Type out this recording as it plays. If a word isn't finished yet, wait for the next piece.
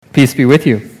Peace be with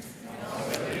you.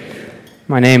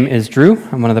 My name is Drew.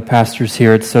 I'm one of the pastors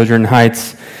here at Sojourn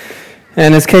Heights.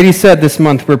 And as Katie said, this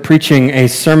month we're preaching a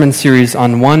sermon series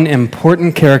on one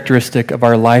important characteristic of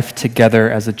our life together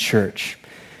as a church,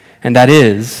 and that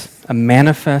is a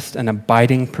manifest and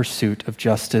abiding pursuit of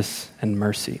justice and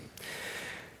mercy.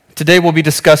 Today we'll be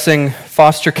discussing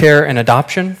foster care and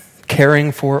adoption,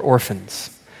 caring for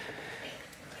orphans.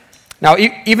 Now,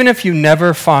 even if you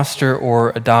never foster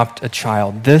or adopt a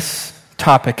child, this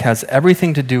topic has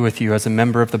everything to do with you as a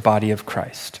member of the body of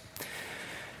Christ.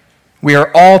 We are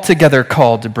all together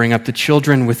called to bring up the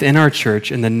children within our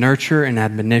church in the nurture and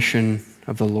admonition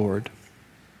of the Lord.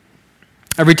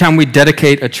 Every time we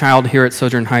dedicate a child here at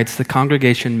Sojourn Heights, the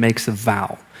congregation makes a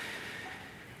vow.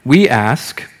 We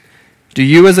ask, do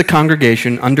you as a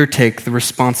congregation undertake the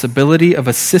responsibility of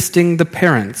assisting the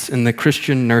parents in the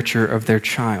Christian nurture of their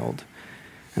child?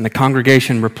 And the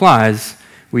congregation replies,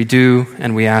 we do,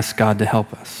 and we ask God to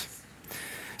help us.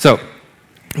 So,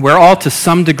 we're all to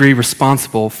some degree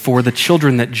responsible for the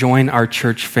children that join our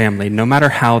church family, no matter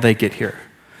how they get here.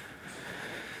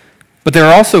 But there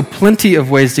are also plenty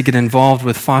of ways to get involved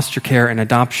with foster care and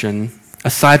adoption,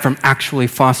 aside from actually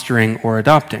fostering or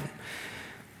adopting.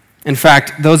 In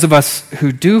fact, those of us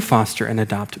who do foster and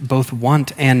adopt both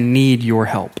want and need your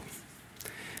help.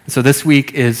 So this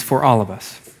week is for all of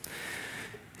us.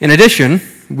 In addition,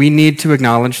 we need to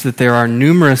acknowledge that there are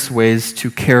numerous ways to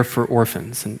care for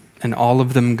orphans, and all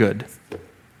of them good.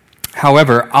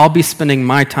 However, I'll be spending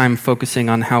my time focusing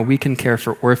on how we can care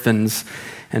for orphans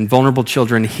and vulnerable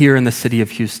children here in the city of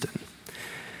Houston.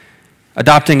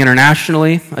 Adopting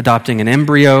internationally, adopting an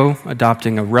embryo,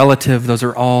 adopting a relative, those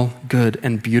are all good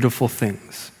and beautiful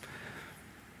things.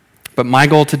 But my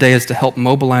goal today is to help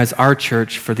mobilize our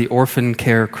church for the orphan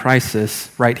care crisis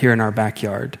right here in our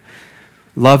backyard.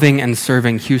 Loving and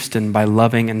serving Houston by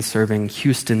loving and serving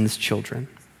Houston's children.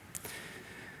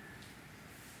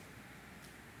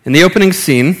 In the opening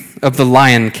scene of The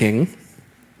Lion King,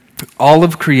 all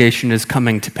of creation is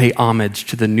coming to pay homage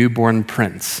to the newborn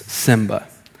prince, Simba.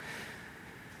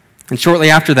 And shortly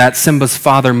after that, Simba's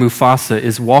father, Mufasa,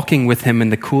 is walking with him in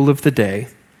the cool of the day,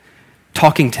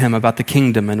 talking to him about the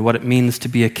kingdom and what it means to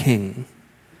be a king.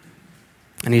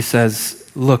 And he says,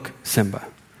 look, Simba,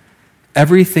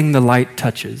 everything the light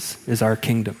touches is our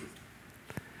kingdom.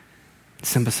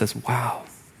 Simba says, wow.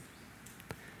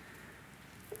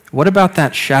 What about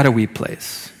that shadowy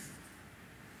place?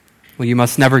 Well, you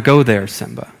must never go there,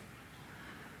 Simba.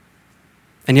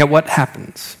 And yet what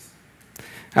happens?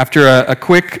 After a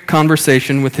quick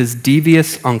conversation with his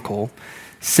devious uncle,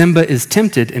 Simba is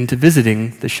tempted into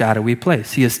visiting the shadowy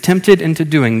place. He is tempted into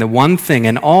doing the one thing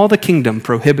in all the kingdom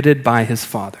prohibited by his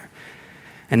father.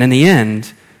 And in the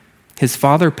end, his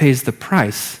father pays the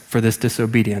price for this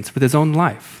disobedience with his own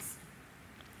life.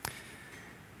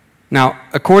 Now,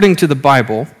 according to the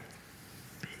Bible,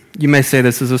 you may say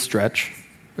this is a stretch.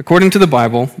 According to the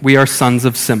Bible, we are sons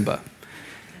of Simba.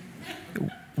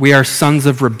 We are sons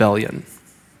of rebellion.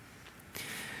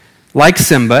 Like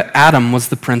Simba, Adam was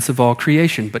the prince of all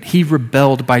creation, but he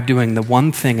rebelled by doing the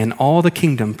one thing in all the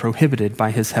kingdom prohibited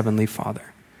by his heavenly Father.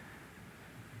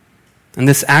 And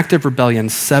this act of rebellion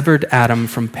severed Adam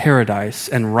from paradise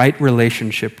and right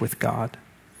relationship with God.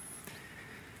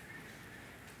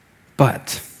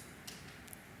 But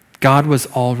God was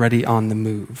already on the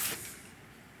move.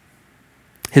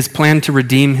 His plan to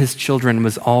redeem his children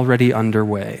was already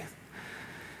underway.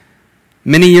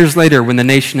 Many years later, when the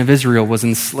nation of Israel was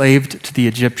enslaved to the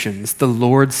Egyptians, the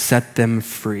Lord set them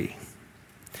free.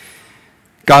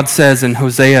 God says in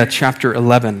Hosea chapter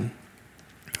 11,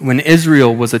 when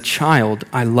Israel was a child,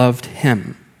 I loved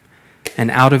him, and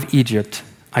out of Egypt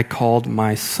I called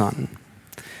my son.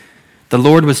 The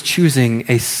Lord was choosing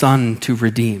a son to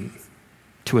redeem,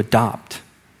 to adopt.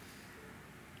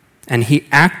 And he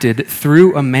acted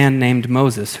through a man named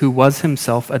Moses, who was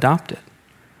himself adopted.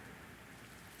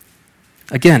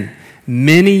 Again,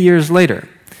 many years later,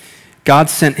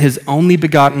 God sent his only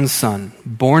begotten son,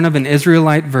 born of an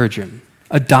Israelite virgin,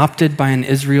 adopted by an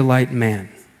Israelite man.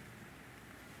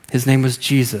 His name was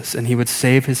Jesus, and he would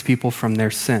save his people from their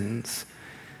sins.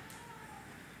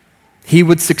 He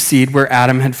would succeed where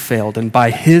Adam had failed, and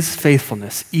by his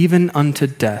faithfulness, even unto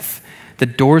death, the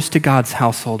doors to God's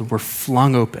household were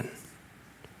flung open,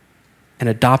 and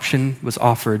adoption was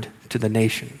offered to the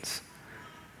nations.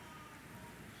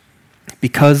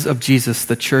 Because of Jesus,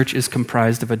 the church is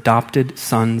comprised of adopted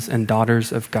sons and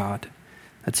daughters of God.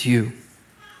 That's you.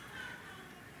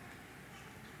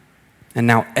 And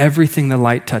now everything the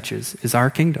light touches is our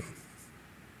kingdom.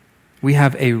 We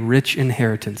have a rich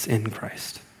inheritance in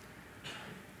Christ.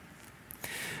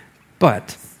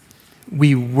 But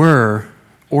we were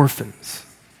orphans.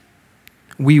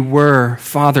 We were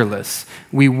fatherless.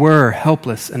 We were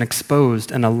helpless and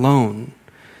exposed and alone.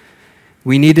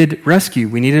 We needed rescue.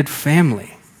 We needed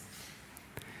family.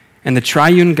 And the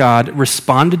triune God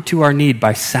responded to our need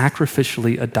by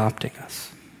sacrificially adopting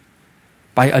us,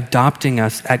 by adopting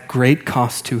us at great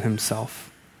cost to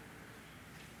himself.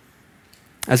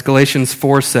 As Galatians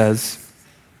 4 says,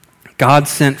 God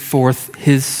sent forth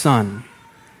his Son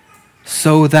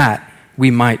so that we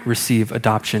might receive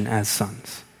adoption as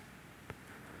sons.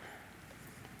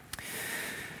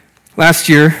 Last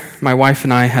year, my wife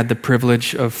and I had the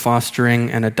privilege of fostering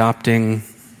and adopting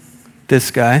this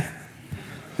guy.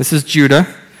 This is Judah.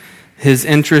 His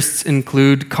interests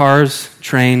include cars,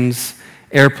 trains,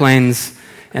 airplanes,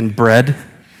 and bread.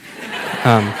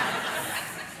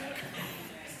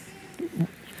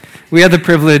 We had the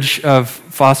privilege of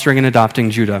fostering and adopting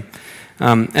Judah.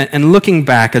 And looking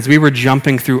back, as we were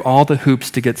jumping through all the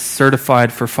hoops to get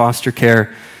certified for foster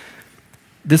care,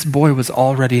 this boy was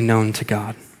already known to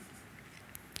God.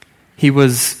 He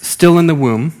was still in the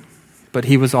womb, but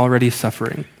he was already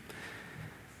suffering.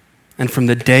 And from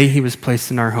the day he was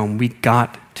placed in our home, we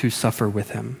got to suffer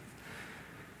with him.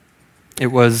 It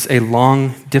was a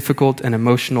long, difficult, and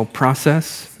emotional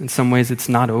process. In some ways, it's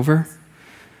not over.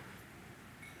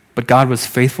 But God was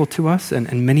faithful to us,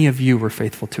 and many of you were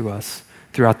faithful to us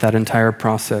throughout that entire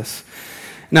process.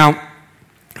 Now,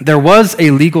 there was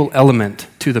a legal element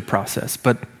to the process,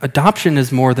 but adoption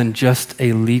is more than just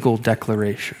a legal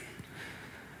declaration.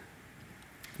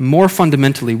 More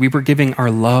fundamentally, we were giving our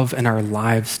love and our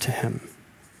lives to him.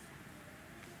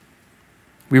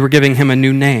 We were giving him a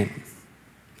new name,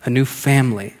 a new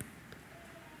family,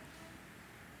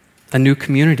 a new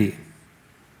community,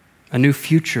 a new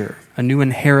future, a new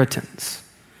inheritance.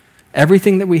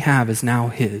 Everything that we have is now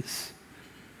his.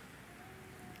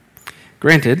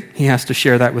 Granted, he has to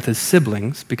share that with his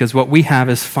siblings because what we have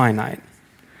is finite.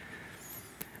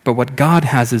 But what God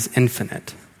has is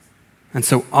infinite. And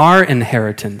so our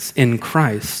inheritance in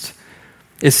Christ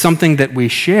is something that we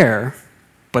share,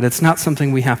 but it's not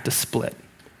something we have to split.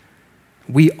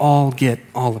 We all get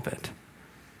all of it.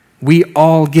 We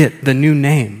all get the new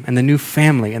name and the new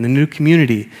family and the new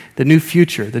community, the new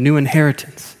future, the new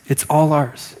inheritance. It's all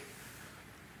ours.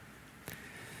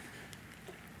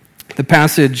 The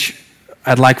passage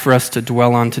I'd like for us to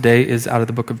dwell on today is out of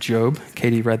the book of Job.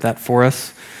 Katie read that for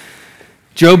us.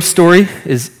 Job's story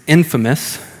is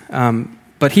infamous,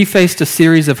 but he faced a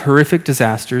series of horrific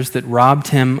disasters that robbed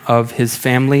him of his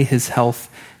family, his health,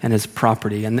 and his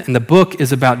property. And the book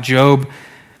is about Job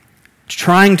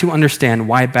trying to understand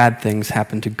why bad things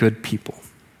happen to good people.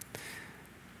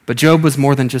 But Job was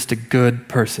more than just a good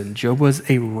person. Job was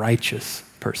a righteous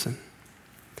person.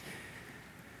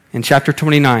 In chapter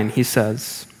 29, he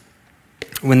says,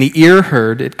 "When the ear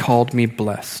heard, it called me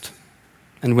blessed.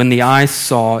 And when the eye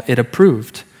saw, it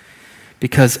approved.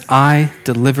 Because I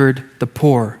delivered the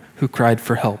poor who cried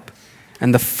for help,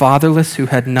 and the fatherless who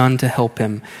had none to help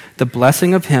him. The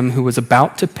blessing of him who was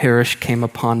about to perish came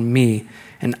upon me,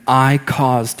 and I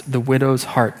caused the widow's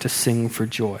heart to sing for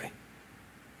joy.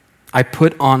 I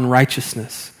put on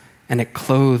righteousness, and it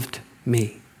clothed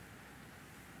me.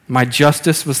 My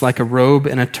justice was like a robe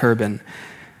and a turban.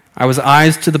 I was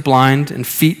eyes to the blind and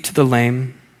feet to the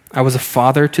lame. I was a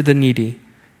father to the needy,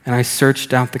 and I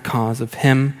searched out the cause of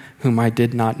him whom I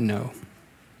did not know."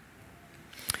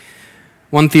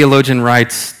 One theologian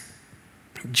writes,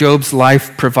 Job's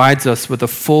life provides us with a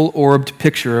full-orbed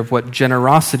picture of what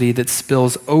generosity that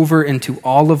spills over into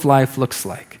all of life looks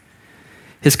like.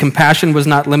 His compassion was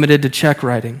not limited to check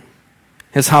writing.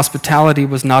 His hospitality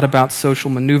was not about social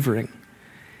maneuvering.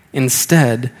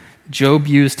 Instead, Job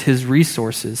used his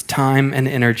resources, time, and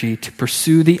energy to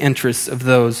pursue the interests of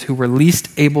those who were least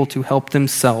able to help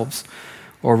themselves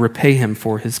or repay him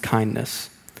for his kindness.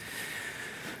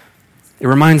 It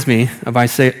reminds me of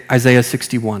Isaiah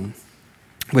 61,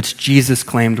 which Jesus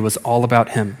claimed was all about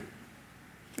him.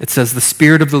 It says, "The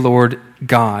Spirit of the Lord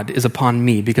God is upon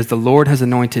me, because the Lord has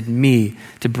anointed me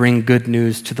to bring good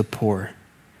news to the poor.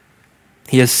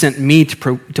 He has sent me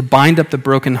to bind up the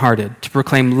brokenhearted, to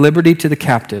proclaim liberty to the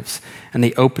captives, and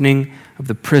the opening of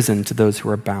the prison to those who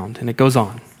are bound." And it goes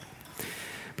on.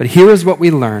 But here is what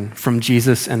we learn from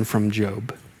Jesus and from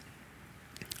Job.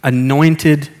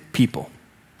 Anointed people.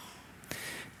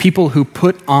 People who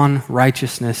put on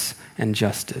righteousness and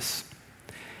justice.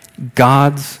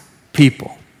 God's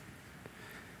people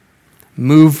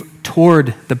move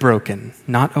toward the broken,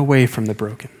 not away from the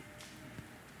broken.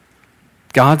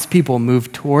 God's people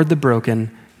move toward the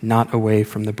broken, not away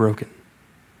from the broken.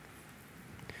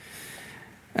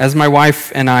 As my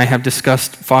wife and I have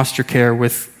discussed foster care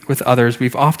with with others,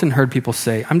 we've often heard people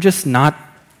say, I'm just not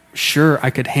sure I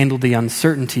could handle the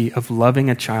uncertainty of loving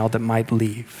a child that might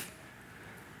leave.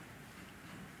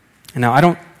 And now,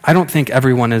 I don't think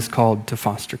everyone is called to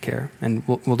foster care, and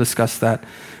we'll discuss that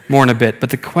more in a bit. But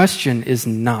the question is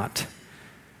not,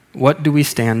 what do we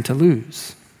stand to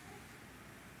lose?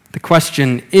 The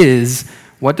question is,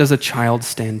 what does a child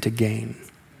stand to gain?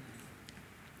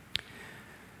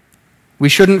 We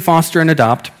shouldn't foster and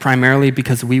adopt primarily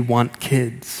because we want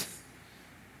kids.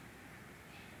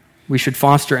 We should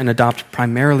foster and adopt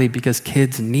primarily because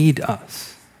kids need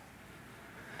us.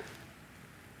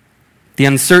 The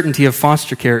uncertainty of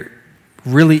foster care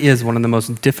really is one of the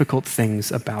most difficult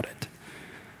things about it.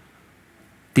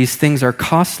 These things are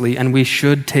costly, and we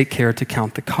should take care to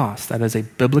count the cost. That is a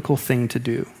biblical thing to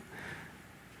do.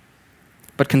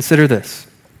 But consider this.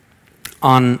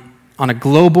 On a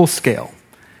global scale,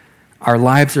 our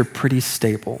lives are pretty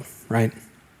stable, right?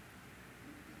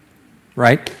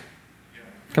 Right?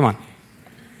 Come on.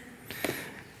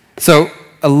 So,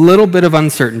 a little bit of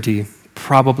uncertainty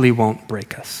probably won't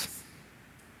break us.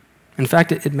 In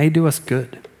fact, it may do us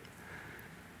good.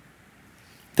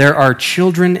 There are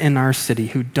children in our city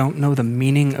who don't know the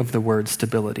meaning of the word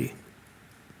stability.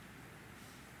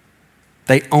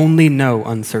 They only know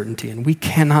uncertainty, and we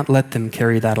cannot let them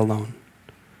carry that alone.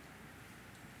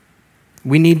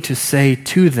 We need to say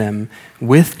to them,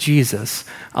 with Jesus,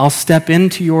 I'll step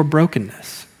into your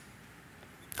brokenness.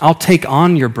 I'll take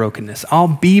on your brokenness. I'll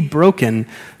be broken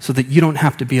so that you don't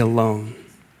have to be alone.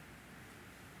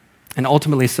 And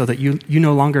ultimately so that you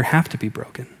no longer have to be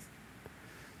broken.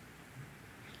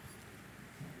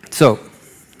 So,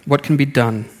 what can be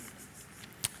done?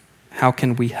 How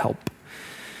can we help?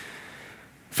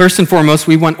 First and foremost,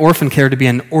 we want orphan care to be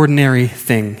an ordinary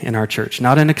thing in our church,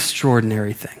 not an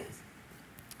extraordinary thing.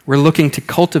 We're looking to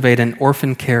cultivate an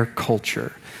orphan care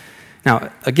culture.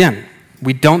 Now, again,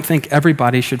 we don't think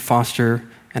everybody should foster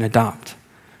and adopt.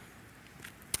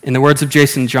 In the words of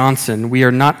Jason Johnson, we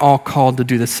are not all called to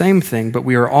do the same thing, but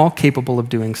we are all capable of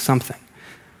doing something.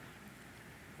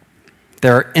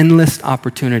 There are endless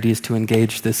opportunities to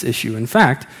engage this issue. In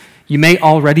fact, you may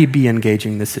already be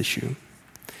engaging this issue.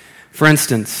 For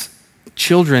instance,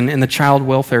 children in the child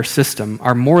welfare system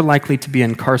are more likely to be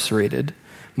incarcerated,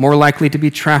 more likely to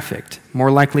be trafficked, more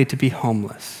likely to be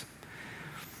homeless.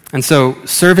 And so,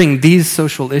 serving these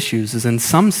social issues is in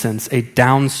some sense a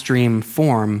downstream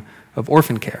form of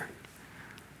orphan care.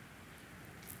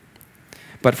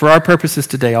 But for our purposes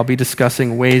today, I'll be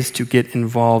discussing ways to get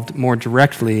involved more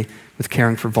directly with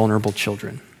caring for vulnerable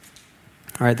children.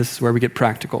 All right, this is where we get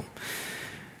practical.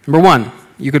 Number one,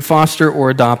 you could foster or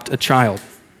adopt a child.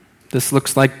 This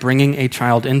looks like bringing a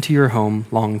child into your home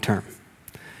long term.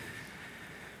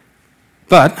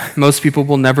 But most people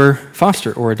will never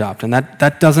foster or adopt, and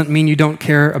that doesn't mean you don't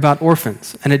care about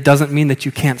orphans, and it doesn't mean that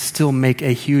you can't still make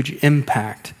a huge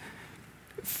impact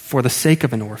for the sake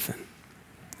of an orphan.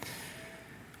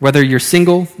 Whether you're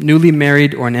single, newly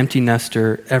married, or an empty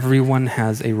nester, everyone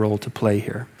has a role to play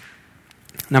here.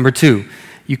 Number two,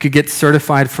 you could get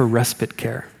certified for respite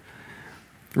care.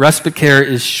 Respite care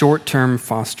is short-term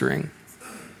fostering.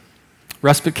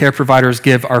 Respite care providers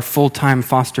give our full-time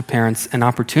foster parents an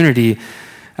opportunity,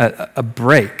 a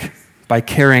break, by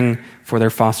caring for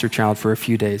their foster child for a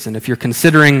few days. And if you're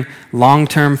considering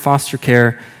long-term foster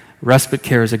care, respite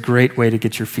care is a great way to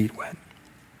get your feet wet.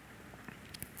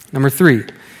 Number three,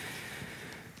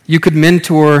 you could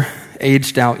mentor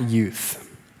aged-out youth.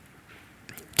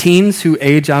 Teens who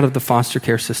age out of the foster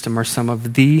care system are some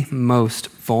of the most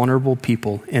vulnerable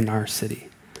people in our city.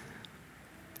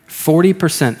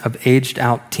 40% of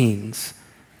aged-out teens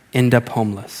end up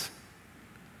homeless.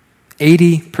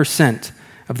 80%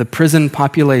 of the prison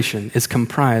population is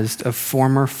comprised of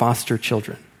former foster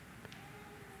children.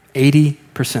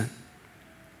 80%.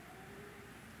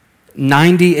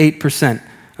 98%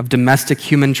 of domestic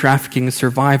human trafficking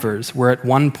survivors were at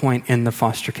one point in the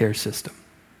foster care system.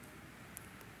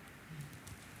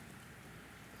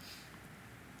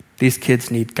 These kids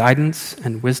need guidance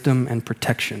and wisdom and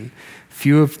protection.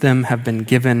 Few of them have been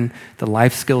given the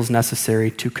life skills necessary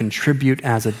to contribute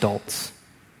as adults.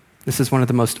 This is one of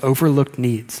the most overlooked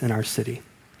needs in our city.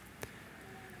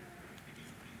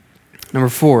 Number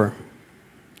four,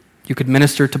 you could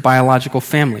minister to biological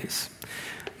families.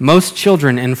 Most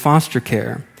children in foster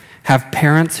care have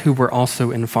parents who were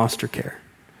also in foster care.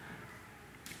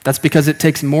 That's because it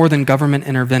takes more than government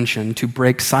intervention to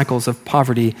break cycles of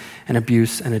poverty and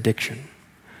abuse and addiction.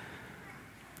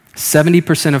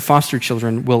 70% of foster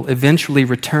children will eventually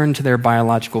return to their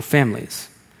biological families.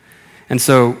 And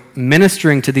so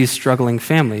ministering to these struggling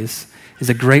families is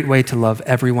a great way to love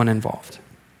everyone involved.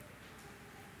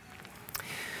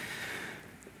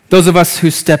 Those of us who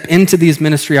step into these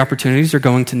ministry opportunities are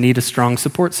going to need a strong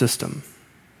support system.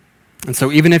 And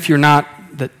so even if you're not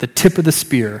the tip of the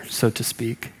spear, so to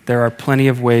speak, there are plenty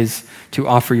of ways to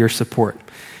offer your support.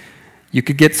 You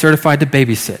could get certified to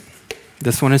babysit.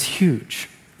 This one is huge.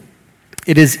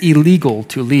 It is illegal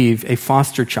to leave a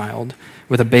foster child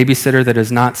with a babysitter that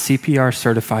is not CPR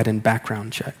certified and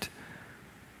background checked.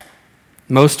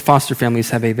 Most foster families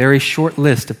have a very short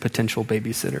list of potential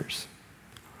babysitters.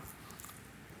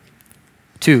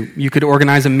 2, you could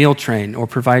organize a meal train or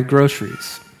provide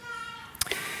groceries.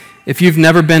 If you've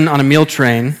never been on a meal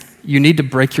train, you need to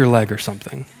break your leg or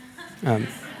something.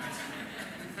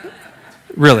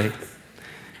 Really.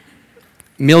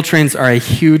 Meal trains are a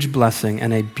huge blessing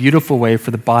and a beautiful way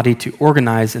for the body to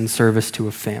organize in service to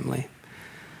a family.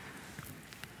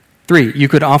 3, you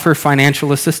could offer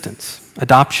financial assistance.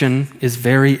 Adoption is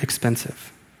very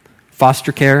expensive.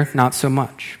 Foster care, not so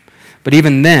much. But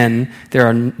even then, there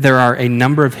are a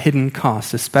number of hidden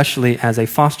costs, especially as a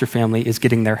foster family is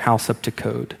getting their house up to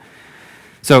code.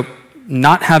 So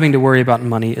not having to worry about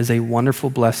money is a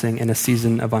wonderful blessing in a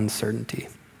season of uncertainty.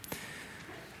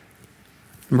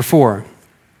 Number 4,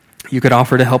 you could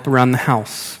offer to help around the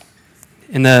house.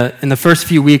 In the first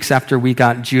few weeks after we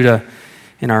got Judah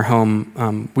in our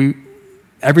home,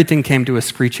 everything came to a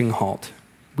screeching halt.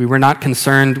 We were not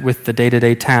concerned with the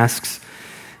day-to-day tasks,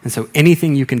 and so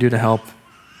anything you can do to help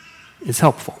is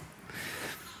helpful.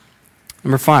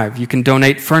 Number 5, you can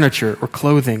donate furniture or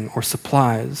clothing or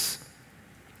supplies,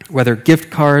 whether gift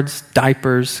cards,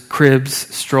 diapers, cribs,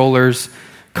 strollers,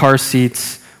 car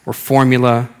seats, or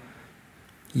formula.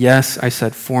 Yes, I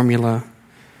said formula.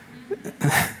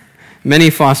 Many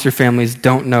foster families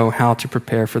don't know how to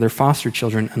prepare for their foster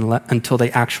children until they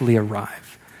actually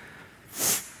arrive.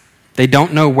 They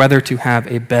don't know whether to have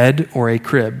a bed or a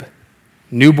crib,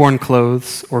 newborn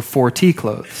clothes or 4T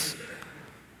clothes.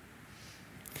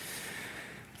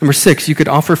 Number 6, you could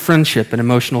offer friendship and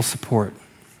emotional support.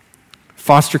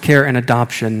 Foster care and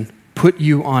adoption put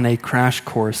you on a crash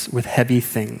course with heavy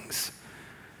things,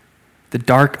 the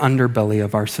dark underbelly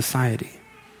of our society.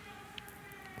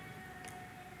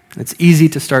 It's easy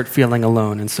to start feeling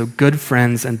alone, and so good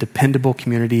friends and dependable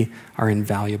community are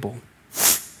invaluable.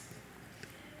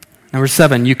 Number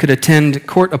 7, you could attend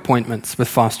court appointments with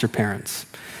foster parents.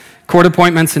 Court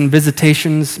appointments and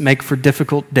visitations make for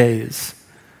difficult days,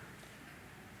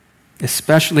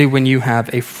 especially when you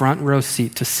have a front row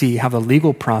seat to see how the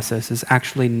legal process is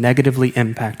actually negatively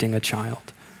impacting a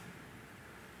child.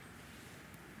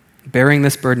 Bearing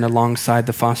this burden alongside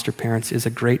the foster parents is a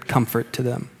great comfort to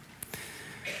them.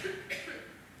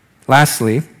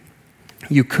 Lastly,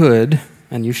 you could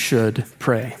and you should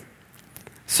pray.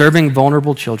 Serving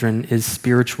vulnerable children is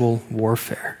spiritual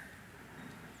warfare.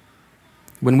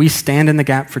 When we stand in the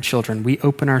gap for children, we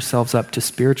open ourselves up to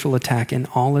spiritual attack in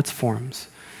all its forms.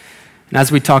 And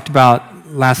as we talked about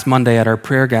last Monday at our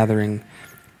prayer gathering,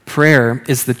 prayer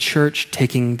is the church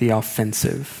taking the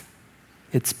offensive.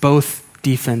 It's both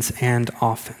defense and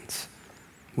offense.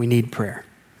 We need prayer.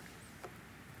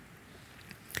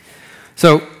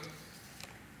 So,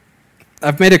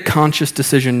 I've made a conscious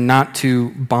decision not to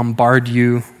bombard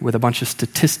you with a bunch of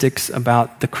statistics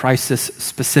about the crisis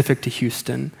specific to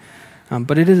Houston,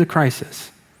 but it is a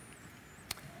crisis.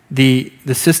 The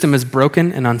system is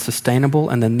broken and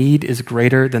unsustainable, and the need is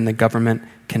greater than the government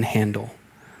can handle.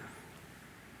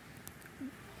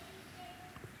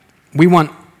 We want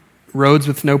roads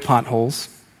with no potholes,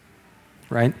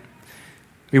 right?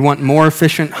 We want more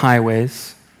efficient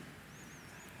highways.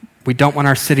 We don't want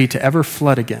our city to ever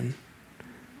flood again.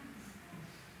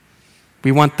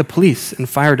 We want the police and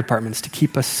fire departments to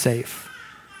keep us safe.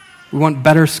 We want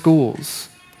better schools.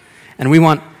 And we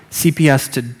want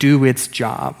CPS to do its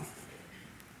job.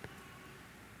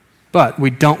 But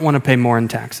we don't want to pay more in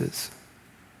taxes.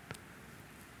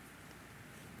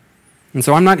 And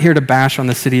so I'm not here to bash on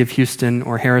the city of Houston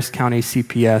or Harris County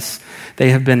CPS. They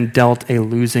have been dealt a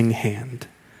losing hand.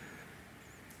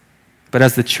 But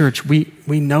as the church, we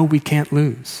know we can't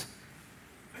lose.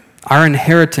 Our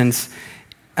inheritance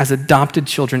as adopted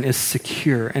children is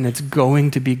secure, and it's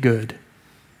going to be good.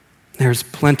 There's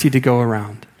plenty to go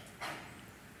around.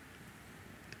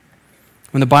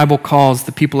 When the Bible calls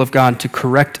the people of God to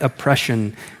correct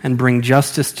oppression and bring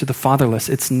justice to the fatherless,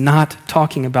 it's not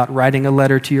talking about writing a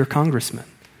letter to your congressman.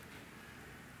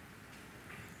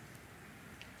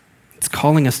 It's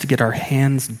calling us to get our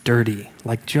hands dirty,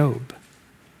 like Job.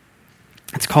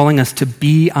 It's calling us to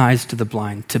be eyes to the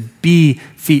blind, to be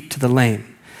feet to the lame,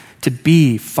 to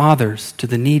be fathers to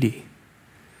the needy,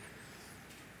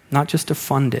 not just to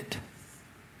fund it.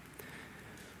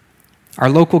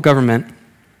 Our local government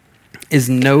is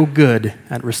no good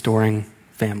at restoring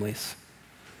families.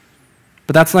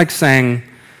 But that's like saying,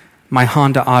 my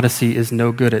Honda Odyssey is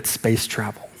no good at space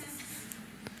travel.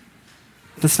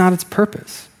 That's not its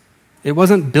purpose. It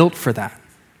wasn't built for that.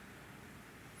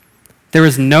 There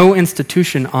is no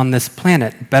institution on this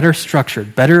planet better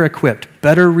structured, better equipped,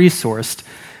 better resourced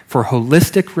for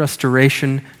holistic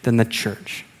restoration than the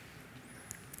church.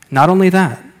 Not only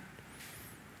that,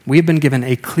 we have been given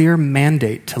a clear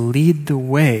mandate to lead the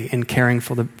way in caring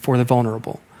for the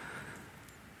vulnerable.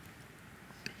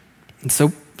 And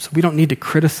so we don't need to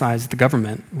criticize the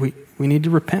government. We need to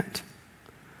repent.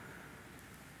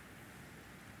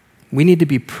 We need to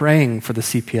be praying for the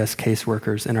CPS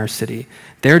caseworkers in our city.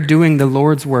 They're doing the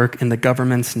Lord's work in the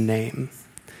government's name.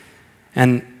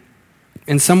 And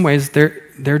in some ways,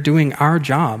 they're doing our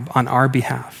job on our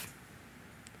behalf.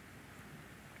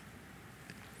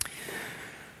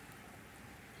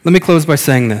 Let me close by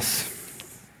saying this.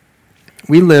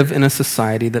 We live in a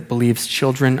society that believes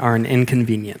children are an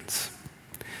inconvenience.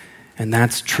 And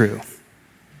that's true.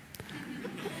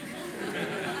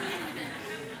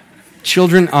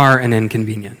 Children are an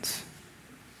inconvenience.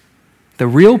 The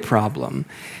real problem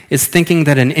is thinking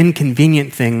that an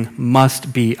inconvenient thing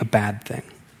must be a bad thing.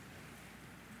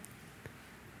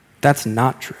 That's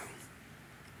not true.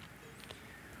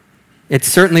 It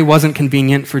certainly wasn't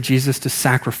convenient for Jesus to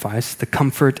sacrifice the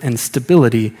comfort and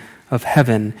stability of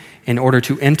heaven in order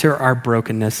to enter our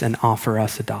brokenness and offer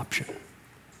us adoption.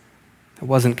 It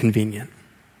wasn't convenient.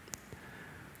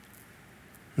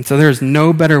 And so there is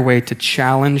no better way to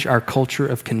challenge our culture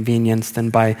of convenience than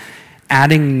by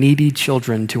adding needy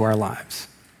children to our lives.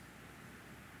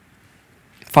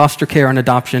 Foster care and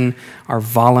adoption are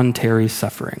voluntary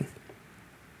suffering.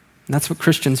 And that's what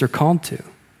Christians are called to.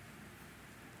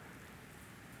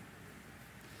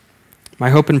 My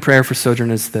hope and prayer for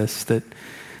Sojourn is this, that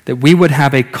we would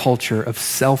have a culture of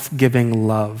self-giving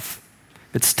love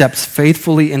that steps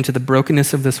faithfully into the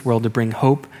brokenness of this world to bring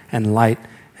hope and light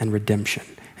and redemption.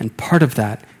 And part of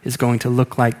that is going to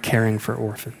look like caring for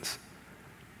orphans.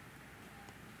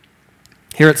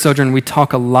 Here at Sojourn, we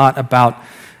talk a lot about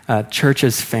church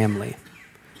as family.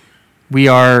 We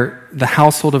are the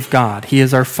household of God. He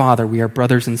is our Father. We are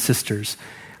brothers and sisters.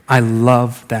 I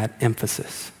love that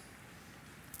emphasis.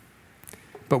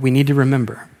 But we need to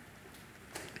remember,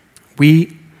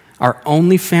 we are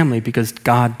only family because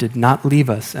God did not leave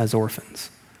us as orphans.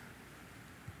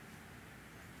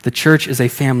 The church is a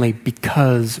family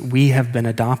because we have been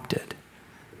adopted.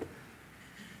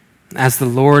 As the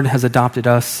Lord has adopted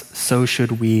us, so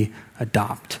should we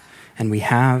adopt. And we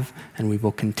have, and we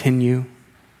will continue.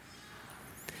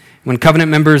 When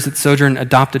covenant members at Sojourn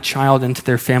adopt a child into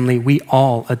their family, we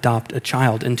all adopt a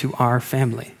child into our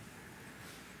family.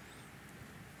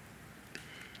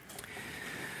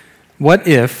 What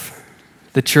if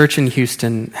the church in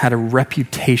Houston had a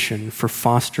reputation for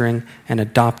fostering and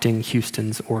adopting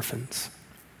Houston's orphans?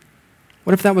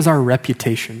 What if that was our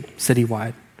reputation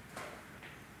citywide?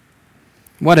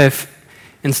 What if,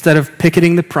 instead of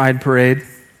picketing the Pride Parade,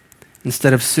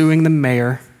 instead of suing the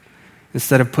mayor,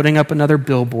 instead of putting up another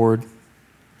billboard,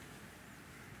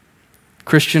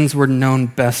 Christians were known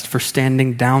best for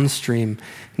standing downstream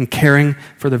and caring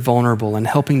for the vulnerable and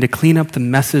helping to clean up the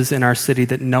messes in our city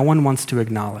that no one wants to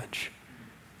acknowledge?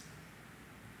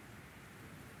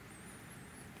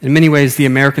 In many ways, the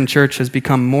American church has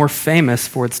become more famous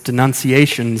for its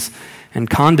denunciations and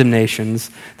condemnations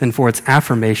than for its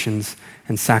affirmations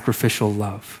and sacrificial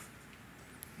love.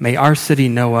 May our city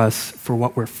know us for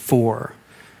what we're for,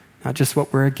 not just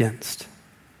what we're against.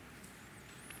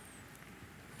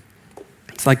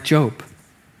 It's like Job.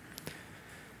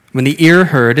 When the ear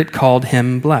heard, it called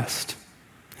him blessed.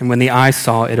 And when the eye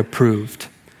saw, it approved.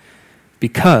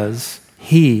 Because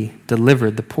he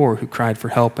delivered the poor who cried for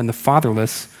help and the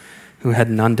fatherless who had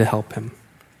none to help him.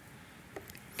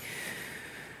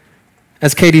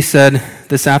 As Katie said,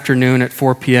 this afternoon at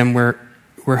 4 p.m., we're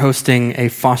hosting a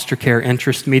foster care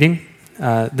interest meeting.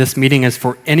 This meeting is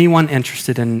for anyone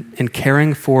interested in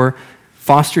caring for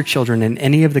foster children in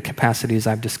any of the capacities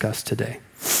I've discussed today.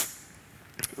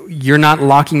 You're not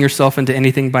locking yourself into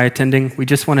anything by attending. We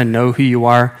just want to know who you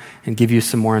are and give you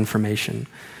some more information.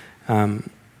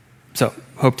 So,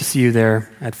 hope to see you there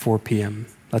at 4 p.m.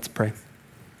 Let's pray.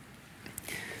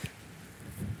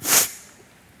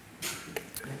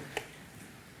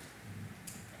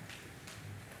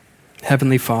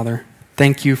 Heavenly Father,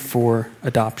 thank you for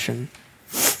adoption.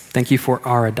 Thank you for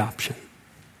our adoption.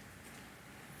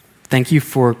 Thank you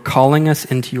for calling us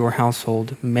into your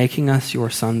household, making us your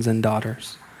sons and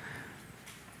daughters.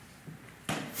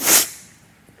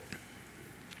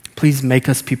 Please make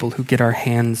us people who get our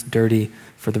hands dirty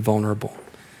for the vulnerable.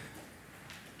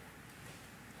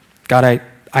 God,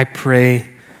 I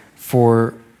pray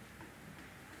for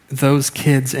those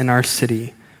kids in our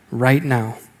city right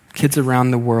now, kids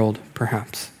around the world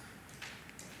perhaps,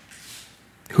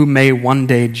 who may one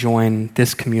day join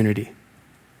this community,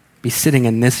 be sitting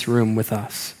in this room with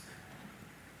us.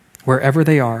 Wherever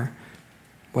they are,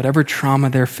 whatever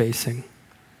trauma they're facing,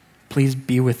 please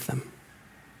be with them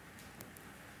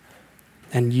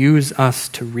and use us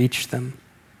to reach them.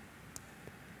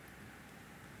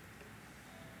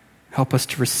 Help us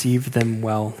to receive them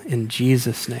well. In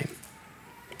Jesus' name,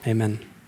 amen.